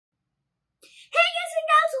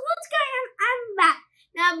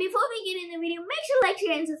before we get in the video, make sure to like,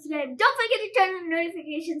 share, and subscribe. Don't forget to turn on the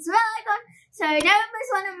notifications bell icon so you never miss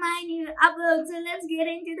one of my new uploads. So let's get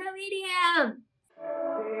into the video.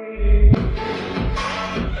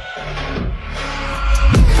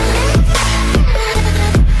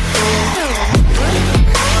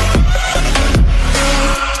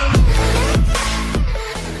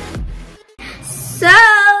 So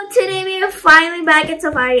today we are finally back at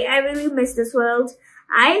Safari. I really miss this world.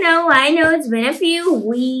 I know, it's been a few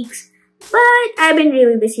weeks, but I've been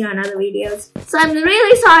really busy on other videos. So I'm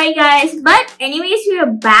really sorry guys, but anyways, we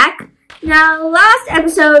are back. Now, last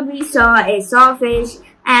episode we saw a sawfish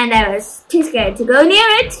and I was too scared to go near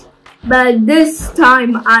it. But this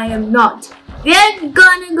time I am not. We're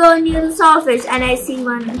gonna go near the sawfish and I see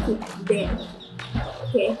one there.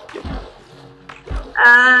 Okay.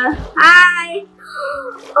 Hi.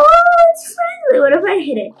 Oh, it's friendly. What if I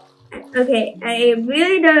hit it? Okay, I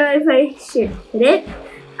really don't know if I should hit it.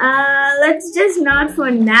 Let's just not for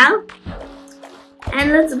now.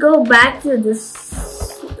 And let's go back to this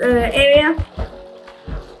area.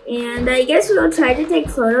 And I guess we'll try to take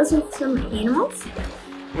photos of some animals.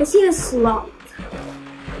 I see a sloth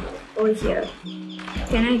over here.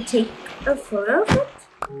 Can I take a photo of it?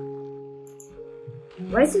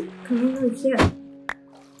 Why is it coming over here?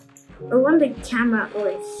 I want the camera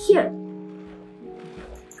over here.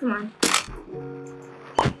 Come on.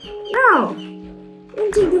 No!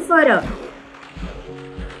 Didn't take the photo.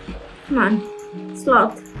 Come on.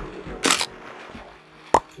 Sloth.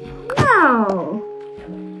 No!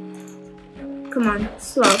 Come on,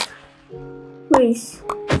 sloth. Please.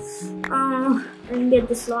 Oh, I didn't get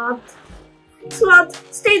the sloth.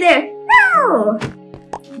 Sloth, stay there. No!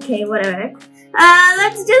 Okay, whatever.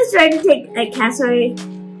 Let's just try to take a cassowary.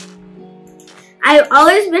 I've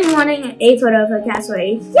always been wanting a photo of a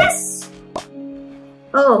cassowary. Yes!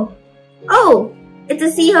 Oh, it's a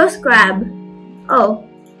seahorse crab. Oh,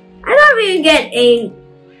 I thought we would get a,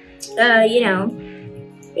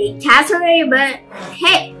 a cassowary, but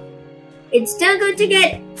hey, it's still good to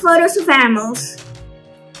get photos of animals.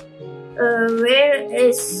 Where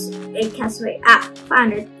is a cassowary? Ah,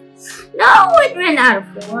 found it. No, it ran out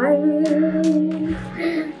of water.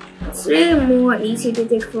 It's really more easy to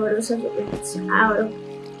take photos of it when it's out of,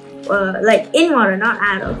 like in water, not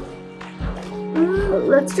out of.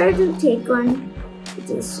 Let's try to take one which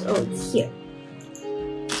is over here.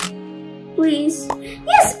 Please.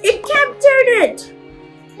 Yes, it captured it!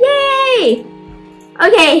 Yay!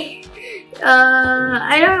 Okay.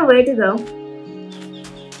 I don't know where to go.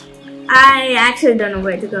 I actually don't know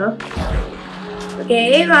where to go.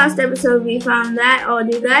 Okay, last episode we found that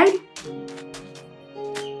audio guide.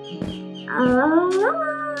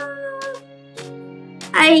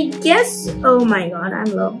 I guess, oh my god, I'm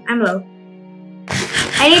low.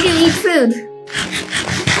 I need to eat food.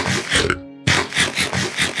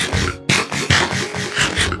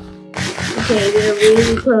 Okay, we're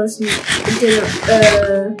really close to the,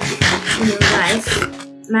 guys,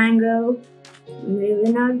 mango. I'm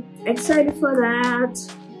really not excited for that.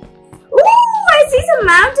 Ooh, I see some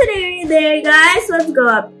mountain area there, guys. Let's go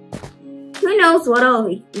up. Who knows what all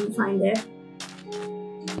we can find there.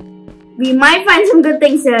 We might find some good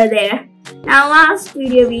things there. Now, last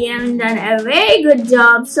video we haven't done a very good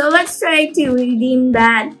job, so let's try to redeem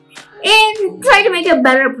that and try to make a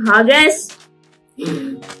better progress.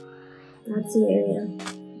 That's the area.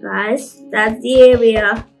 Guys, that's the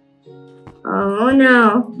area. Oh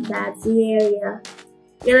no, that's the area.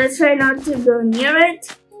 Okay, let's try not to go near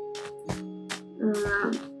it.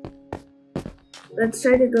 Let's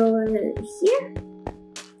try to go over here,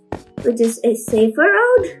 which is a safer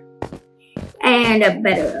road and a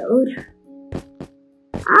better road.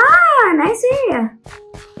 Ah, nice area.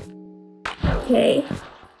 Okay.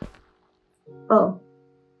 Oh.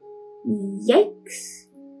 Yikes.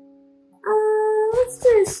 Let's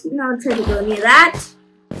just not try to go near that.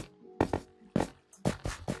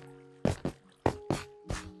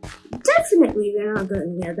 Definitely we're not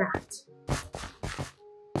going near that.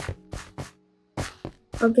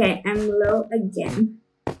 Okay, I'm low again.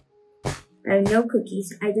 I have no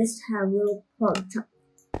cookies. I just have little pork chop.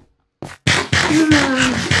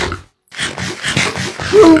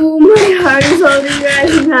 Oh, my heart is holding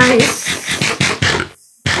very nice.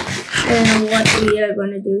 I don't know what we are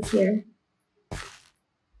gonna do here.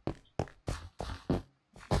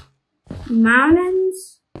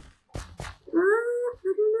 Mountains? I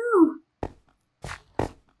don't know.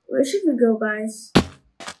 Where should we go, guys?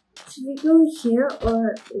 Should we go here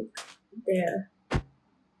or there?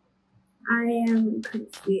 I am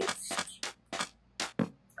confused.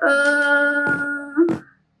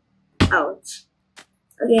 Ouch.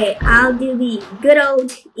 Okay, I'll do the good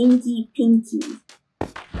old Inky Pinky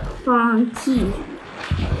Ponky.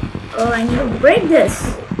 Oh, I need to break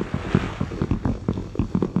this.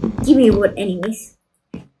 Give me wood anyways.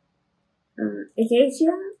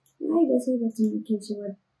 Acacia? Yeah, I guess I got some acacia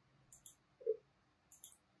wood.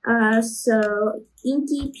 So,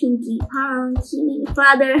 Inky Pinky Ponky.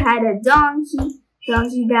 Father had a donkey.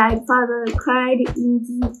 Donkey died. Father cried.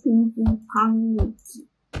 Inky Pinky Ponky.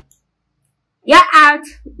 You're out.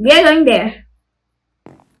 We're going there.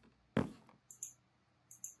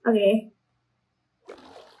 Okay.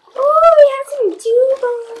 Oh, we have some dew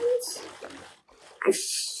bones.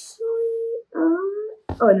 Actually,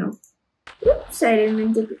 oh no. Oops, I didn't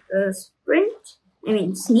mean to sprint. I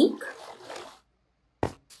mean sneak.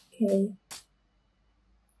 Okay.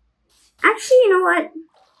 Actually, you know what?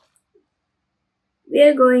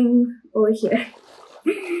 We're going over here.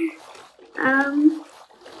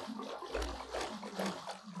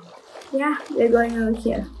 Yeah, we're going over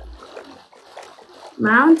here.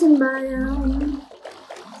 Mountain biome.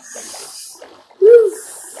 Oof.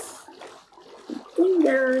 I think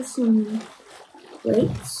there are some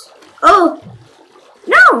plates. Oh!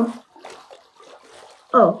 No!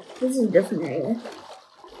 Oh, this is a different area.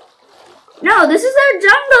 No, this is our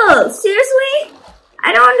jungle! Seriously?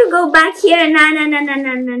 I don't want to go back here.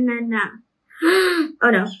 Nah. Oh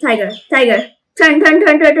no, tiger. Turn!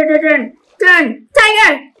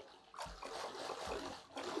 Tiger!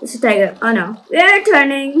 It's a tiger. Oh no. We are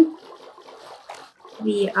turning.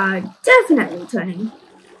 We are definitely turning.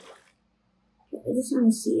 I just want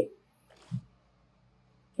to see it.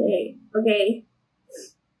 Okay.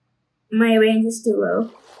 My range is too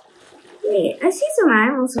low. Wait, I see some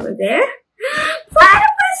animals over there.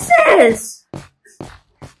 Platypuses!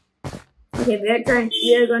 Okay, we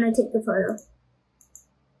are gonna take the photo.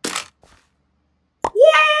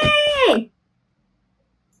 Yay!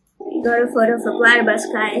 We got a photo for Platypus,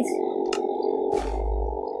 guys.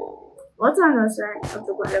 What song was that of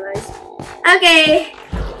the Platypus? Okay,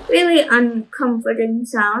 really uncomforting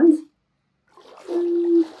sound.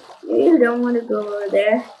 Maybe we don't want to go over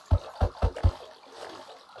there.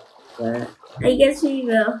 But I guess we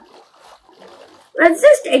will. Let's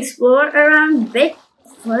just explore around a bit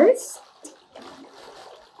first.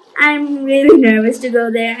 I'm really nervous to go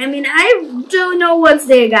there. I mean, I don't know what's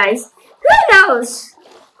there, guys. Who knows?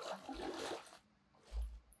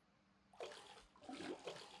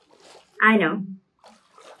 I know.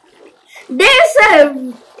 There's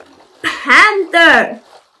a panther.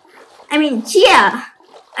 I mean, cheetah.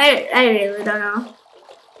 I really don't know.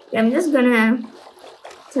 I'm just gonna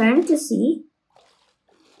turn to see.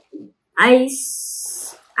 I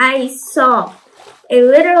saw a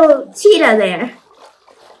little cheetah there.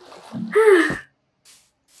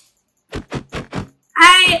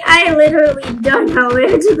 I literally don't know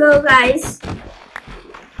where to go, guys.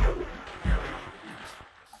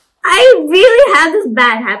 I really have this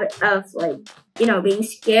bad habit of, like, you know, being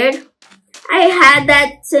scared. I had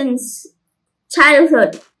that since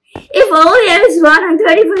childhood. If only I was born on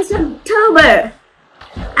 31st October.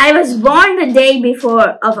 I was born the day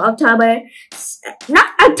before of October.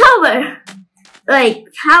 Not October. Like,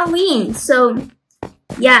 Halloween. So,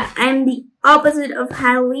 yeah, I'm the opposite of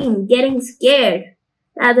Halloween. Getting scared.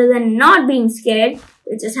 Rather than not being scared,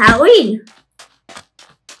 which is Halloween.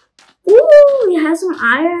 Ooh, we have some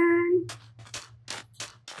iron.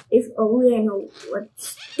 If only I know what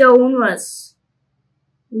stone was.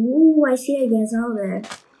 Ooh, I see a gazelle there.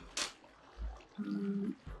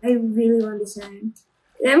 I really want this iron.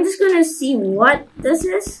 I'm just gonna see what this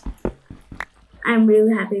is. I'm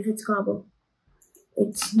really happy if it's cobble.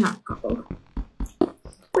 It's not cobble.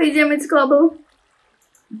 Please tell me it's cobble.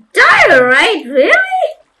 Diorite?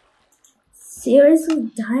 Really?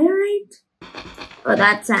 Seriously, diorite? Oh,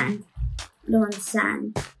 that's sand. I don't want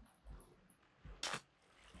sand.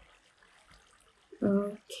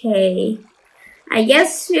 Okay. I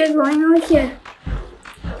guess we're going over here.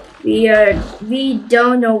 We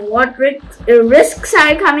don't know what risks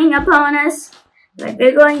are coming upon us, but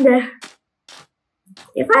we're going there.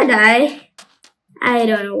 If I die, I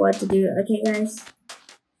don't know what to do. Okay, guys,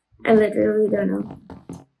 I literally don't know.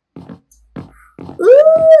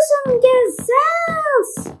 Ooh, some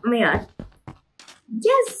gazelles! Oh my god,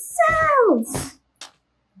 gazelles!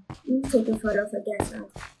 Let me take a photo of a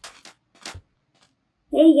gazelle.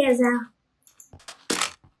 Hey, gazelle.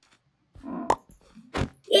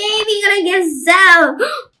 Yay, we got a gazelle!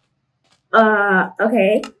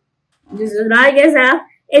 Okay. This is not a gazelle.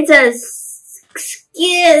 It's a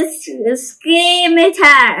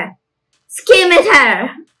scimitar.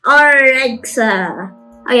 Scimitar. Or Rexa.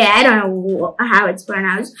 Okay, I don't know how it's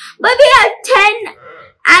pronounced. But we have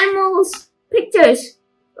animals pictures.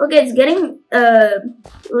 Okay, it's getting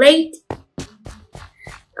late.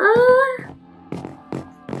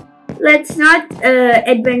 Let's not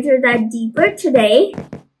adventure that deeper today.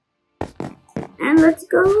 And let's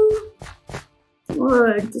go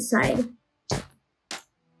more this side.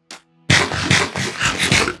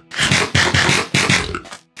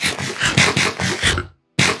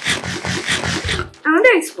 I want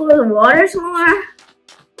to explore the waters more.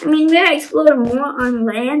 I mean, we explore more on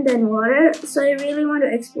land than water, so I really want to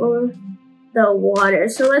explore the water.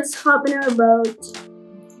 So let's hop in our boat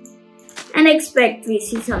and expect we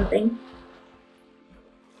see something.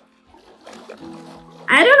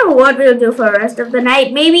 I don't know what we'll do for the rest of the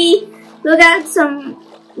night. Maybe look out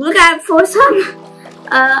for some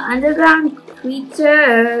underground creatures.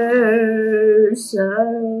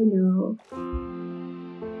 Oh no.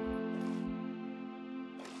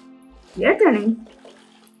 You're turning.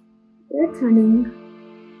 You're turning.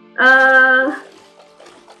 Guys,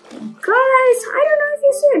 I don't know if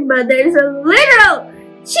you see it, but there's a literal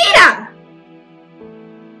cheetah!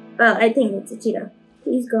 Well, I think it's a cheetah.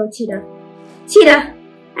 Please go, cheetah. Cheetah!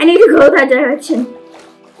 I need to go that direction.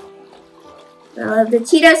 Well, if the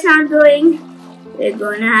cheetah's not going, we're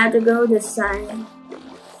gonna have to go this side.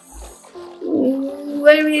 Ooh,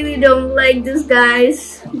 I really don't like this,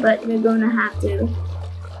 guys, but we're gonna have to.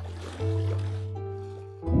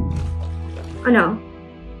 Oh no.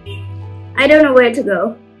 I don't know where to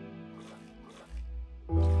go.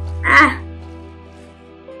 Ah!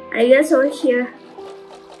 I guess over here.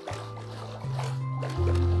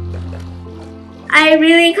 I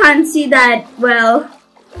really can't see that well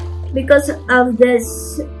because of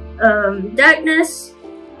this darkness.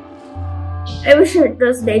 I wish it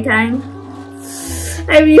was daytime.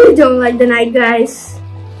 I really don't like the night, guys.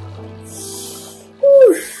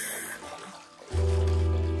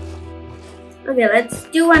 Okay, let's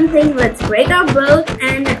do one thing. Let's break our boat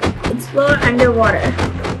and explore underwater.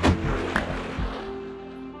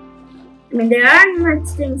 I mean, there aren't much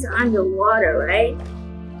things underwater, right?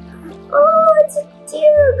 Oh, it's a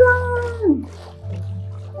dugong!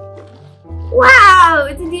 Wow,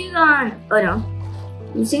 it's a dugong! Oh no.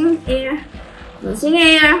 Losing air. Losing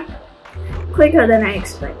air. Quicker than I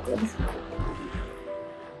expected.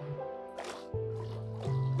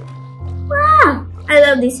 Wow! I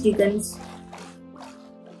love these dugongs.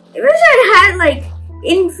 I wish I had like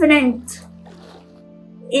infinite.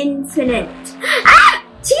 Ah!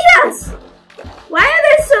 Cheetahs! Why are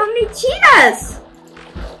there so many cheetahs?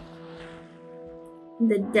 In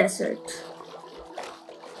the desert.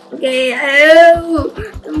 Okay, oh,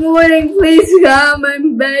 the morning, please come,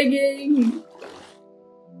 I'm begging.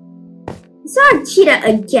 I saw a cheetah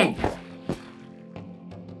again.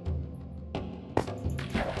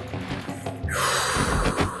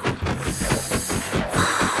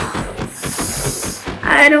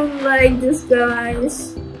 I don't like this,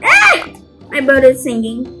 guys. Ah! My boat is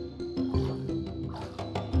sinking.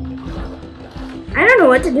 I don't know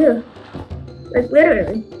what to do. Like,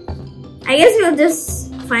 literally. I guess we'll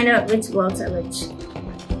just find out which blocks are which.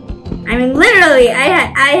 I mean, literally,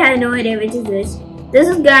 I had no idea which is this. This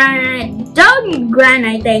is granite. Don't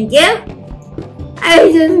granite, thank you.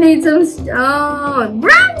 I just need some stone.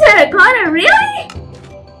 Brown terracotta, really?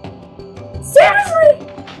 Seriously?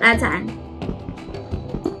 That's hand.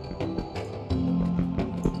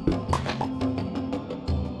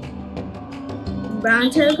 Brown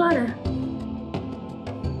terracotta.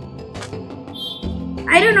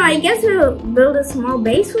 I don't know, I guess we'll build a small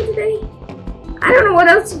base for today. I don't know what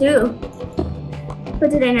else to do for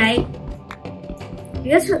today night. I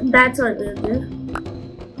guess that's what we'll do.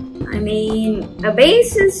 I mean, a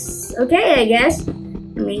base is okay, I guess. I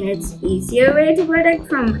mean, it's easier way to protect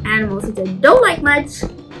from animals which I don't like much.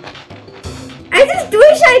 I just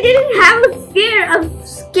wish I didn't have a fear of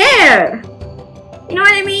scare. You know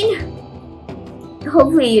what I mean?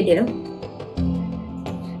 Hopefully you do.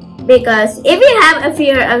 Because if you have a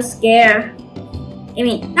fear of scare, I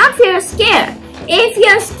mean, not fear of scare. If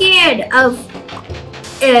you're scared of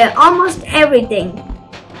almost everything,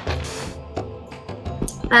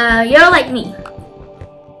 you're like me.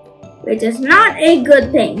 Which is not a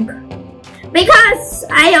good thing. Because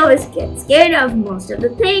I always get scared of most of the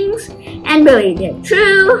things and believe they're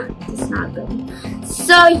true. It's not good.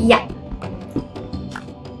 So yeah.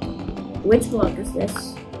 Which block is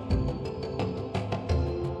this?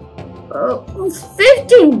 Oh,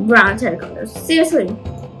 15 brown terracotta. Seriously.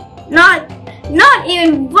 Not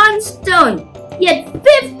even one stone. Yet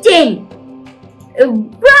 15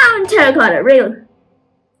 brown terracotta. Really.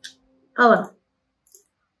 Oh well.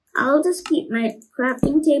 I'll just keep my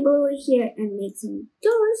crafting table over here and make some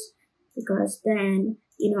doors. Because then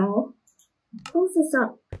you know. Close this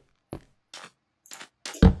up.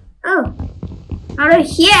 Oh, out of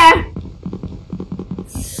here.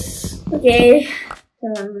 Okay.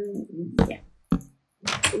 Yeah.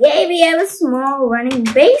 Okay, we have a small running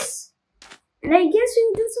base, and I guess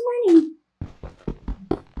we'll do some running.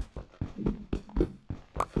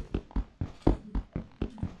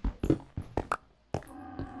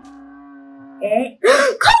 Okay.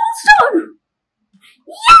 Cobblestone!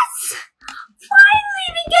 Yes! Finally,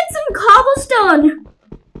 we get some cobblestone!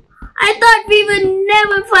 I thought we would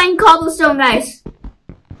never find cobblestone, guys.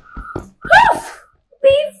 Whew!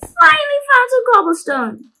 We finally found some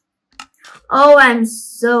cobblestone. Oh, I'm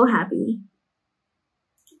so happy.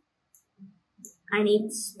 I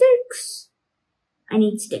need sticks. I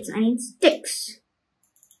need sticks. I need sticks.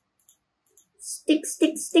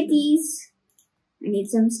 Stickies. I need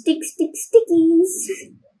some stickies.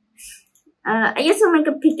 I guess I'll make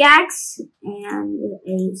a pickaxe and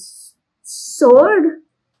a sword.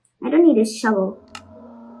 I don't need a shovel.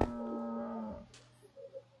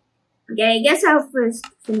 Okay, I guess I'll first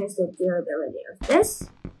finish the durability of this.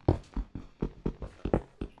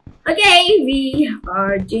 Okay, we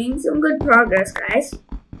are doing some good progress, guys.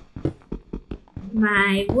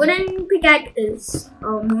 My wooden pickaxe is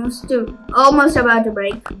almost about to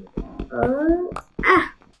break. I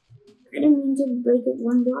didn't mean to break it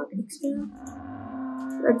one block extra.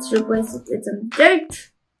 Let's replace it with some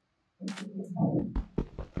dirt.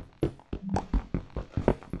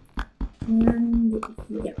 And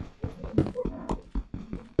yeah.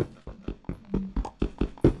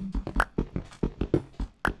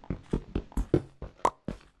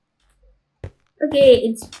 Okay,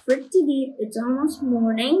 it's pretty deep. It's almost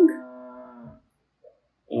morning.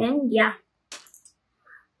 And yeah.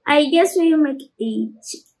 I guess we'll make a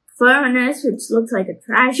furnace which looks like a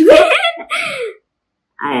trash bin.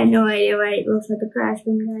 I had no idea why it looks like a trash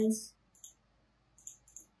bin, guys.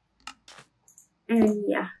 And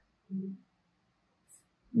yeah.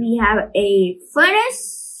 We have a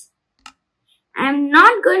furnace. I'm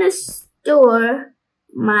not gonna store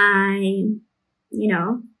my, I'm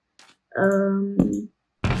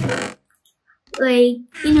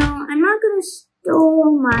not gonna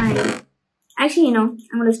store my, actually, I'm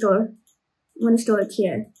gonna store it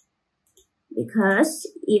here. Because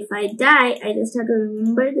if I die, I just have to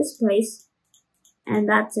remember this place. And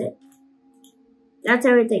that's it. That's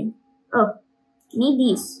everything. Oh, need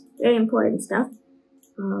these. Very important stuff.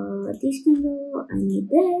 These can go. I need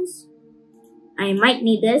this. I might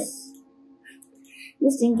need this.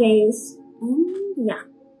 Just in case. And yeah.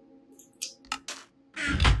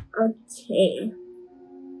 Okay.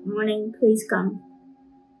 Morning, please come.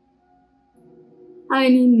 I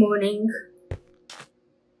need morning.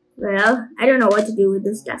 Well, I don't know what to do with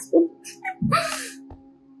this dustbin.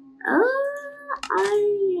 I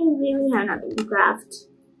really have nothing to craft.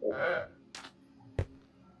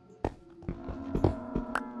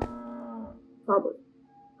 Probably.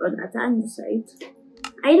 Oh, that's andesite.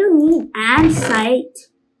 I don't need andesite.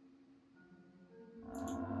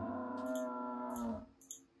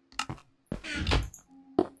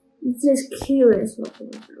 I'm just curious what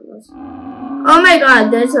that was. Oh my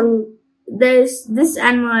god, there's this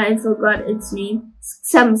animal, I forgot its name.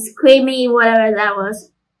 Some squammy, whatever that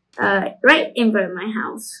was. Right in front of my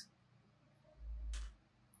house.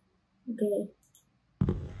 Okay.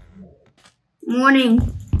 Morning.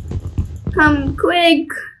 Come quick.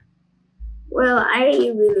 Well, I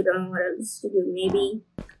really don't know what else to do. Maybe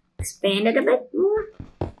expand it a bit more?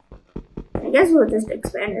 I guess we'll just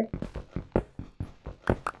expand it.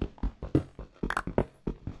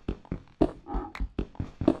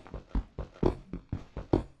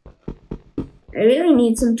 I really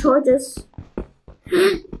need some torches.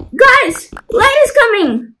 Guys! Light is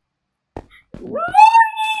coming!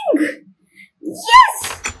 Morning!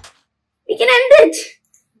 Yes! We can end it!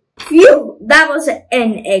 Phew! That was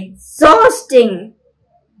an exhausting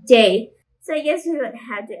day. So I guess we would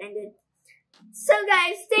have to end it. So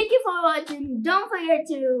guys, thank you for watching. Don't forget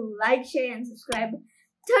to like, share, and subscribe.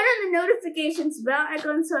 Turn on the notifications bell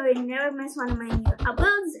icon so you never miss one of my new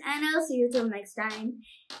uploads. And I'll see you till next time.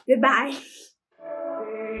 Goodbye.